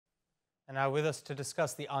And now with us to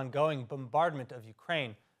discuss the ongoing bombardment of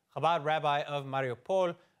Ukraine, Chabad Rabbi of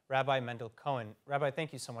Maruipol, Rabbi Mendel Cohen. Rabbi,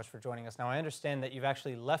 thank you so much for joining us. Now, I understand that you've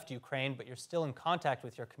actually left Ukraine, but you're still in contact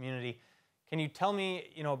with your community. Can you tell me,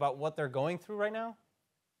 about what they're going through right now?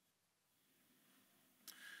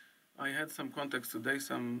 I had some contacts today.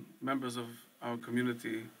 Some members of our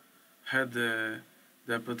community had the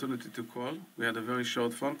opportunity to call. We had a very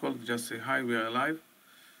short phone call to just say, hi, we are alive.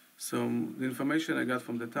 So the information I got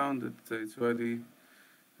from the town that it's already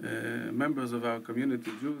members of our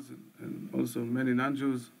community, Jews and also many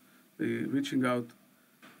non-Jews, they reaching out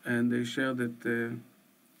and they shared that in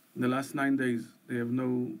the last 9 days they have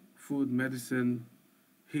no food, medicine,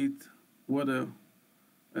 heat, water,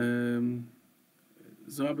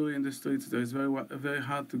 robbery in the streets. There is very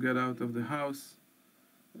hard to get out of the house,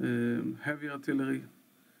 heavy artillery,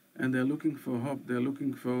 and they're looking for hope. They're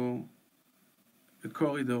looking for a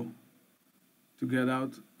corridor to get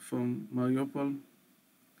out from Mariupol,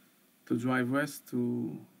 to drive west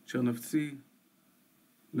to Chernovtsi,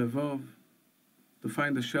 Lvov, to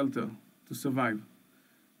find a shelter, to survive.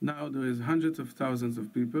 Now there is hundreds of thousands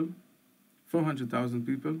of people, 400,000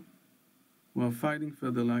 people, who are fighting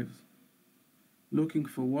for their lives, looking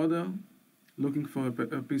for water, looking for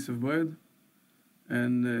a piece of bread,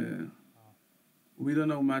 and we don't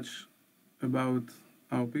know much about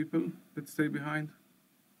our people that stay behind.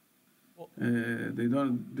 They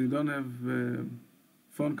don't have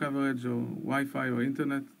phone coverage or Wi-Fi or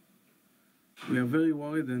internet. We are very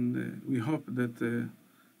worried, and we hope that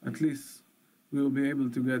at least we will be able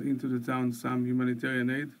to get into the town some humanitarian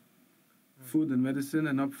aid, food and medicine,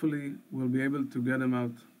 and hopefully we'll be able to get them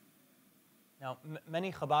out. Now,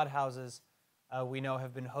 many Chabad houses we know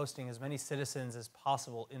have been hosting as many citizens as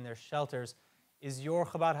possible in their shelters. Is your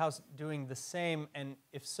Chabad house doing the same? And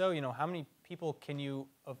if so, how many people can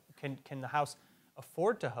the house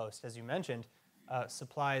afford to host? As you mentioned,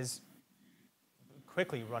 supplies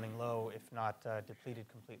quickly running low, if not depleted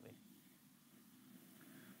completely.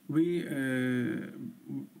 We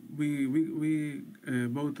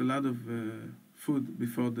bought a lot of food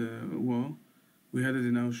before the war. We had it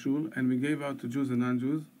in our shul, and we gave out to Jews and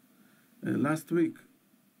non-Jews. Last week,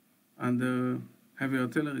 under heavy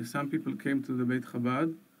artillery, some people came to the Beit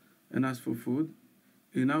Chabad and asked for food.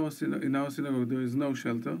 In our synagogue, there is no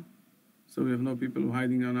shelter, so we have no people who are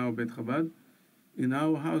hiding on our Beit Chabad. In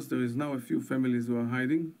our house, there is now a few families who are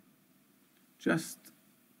hiding. Just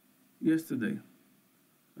yesterday,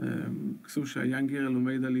 Ksusha, a young girl who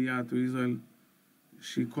made Aliyah to Israel,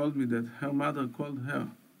 she called me that her mother called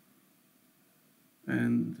her.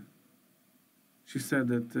 And she said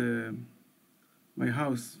that my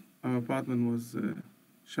house, our apartment was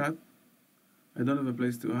shut. I don't have a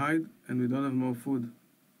place to hide, and we don't have more food.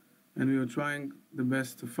 And we were trying the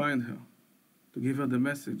best to find her, to give her the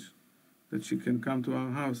message that she can come to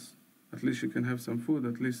our house. At least she can have some food.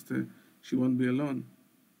 At least she won't be alone.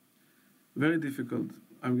 Very difficult.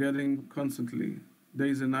 I'm getting constantly,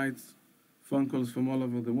 days and nights, phone calls from all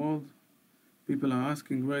over the world. People are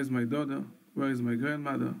asking, where is my daughter? Where is my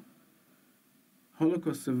grandmother?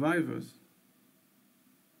 Holocaust survivors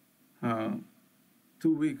are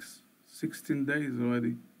 2 weeks, 16 days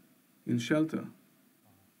already in shelter.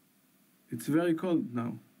 It's very cold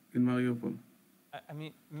now in Mariupol. I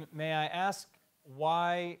mean, may I ask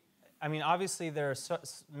why? I mean, obviously there are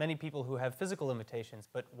many people who have physical limitations,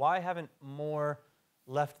 but why haven't more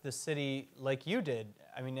left the city like you did?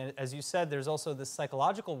 I mean, as you said, there's also this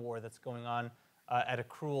psychological war that's going on at a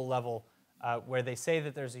cruel level, where they say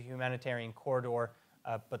that there's a humanitarian corridor,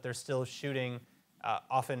 but they're still shooting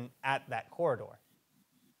often at that corridor.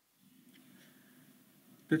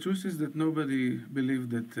 The truth is that nobody believed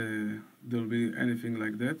that there'll be anything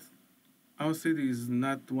like that. Our city is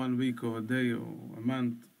not 1 week or a day or a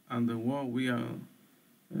month under war. We are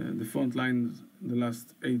the front lines in the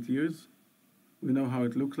last 8 years. We know how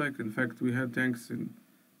it looks like. In fact, we had tanks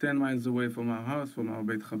 10 miles away from our house, from our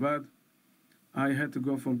Beit Chabad. I had to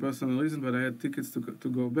go for personal reason, but I had tickets to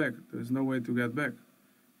go back. There's no way to get back.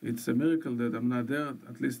 It's a miracle that I'm not there.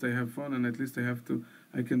 At least I have fun, and at least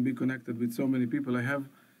I can be connected with so many people. I have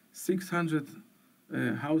 600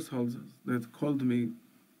 households that called me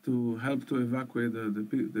to help to evacuate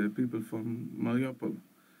the people from Mariupol.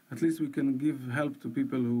 At least we can give help to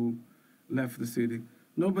people who left the city.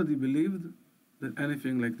 Nobody believed that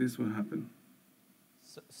anything like this will happen.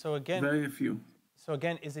 So again, very few. So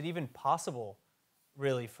again, is it even possible,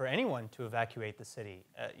 really, for anyone to evacuate the city?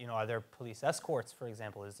 Are there police escorts, for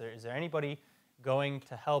example? Is there anybody going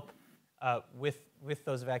to help with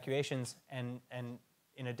those evacuations? And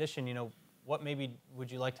in addition, what maybe would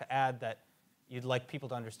you like to add that you'd like people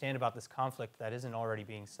to understand about this conflict that isn't already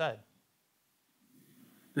being said?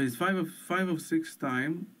 there is five or six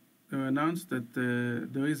times announced that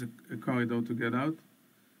there is a corridor to get out,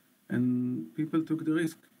 and people took the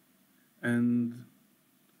risk. And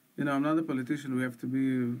I'm not a politician. We have to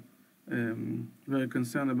be very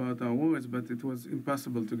concerned about our words, but it was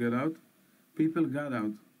impossible to get out. People got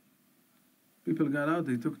out. People got out.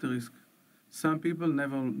 They took the risk. Some people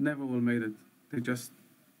never will made it.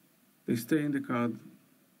 They stay in the car.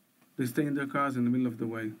 They stay in their cars in the middle of the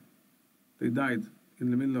way. They died in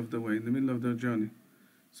the middle of the way, in the middle of their journey.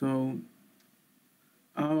 So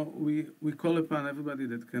we call upon everybody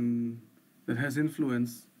that has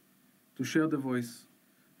influence to share the voice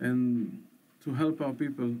and to help our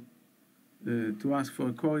people, to ask for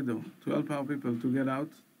a corridor, to help our people to get out,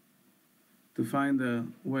 to find a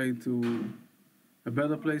way to a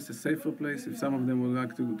better place, a safer place. If some of them would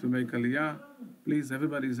like to make Aliyah, please,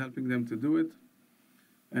 everybody is helping them to do it.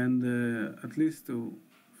 And at least to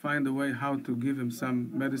find a way how to give him some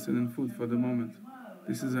medicine and food for the moment.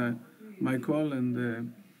 This is my call,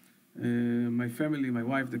 and my family, my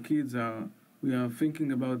wife, the kids, we are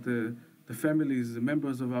thinking about the families, the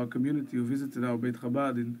members of our community who visited our Beit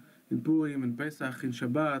Chabad in Purim, in Pesach, in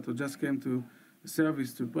Shabbat, or just came to a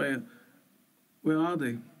service to pray. Where are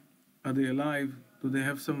they? Are they alive? Do they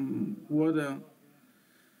have some water?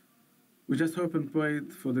 We just hope and pray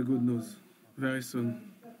for the good news very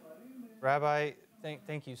soon. Rabbi,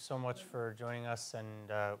 thank you so much for joining us, and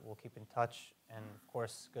we'll keep in touch. And of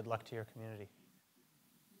course, good luck to your community.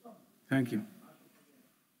 Thank you.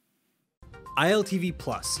 ILTV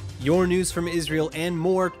Plus, your news from Israel and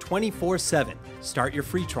more 24/7. Start your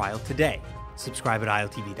free trial today. Subscribe at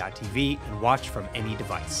iltv.tv and watch from any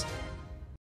device.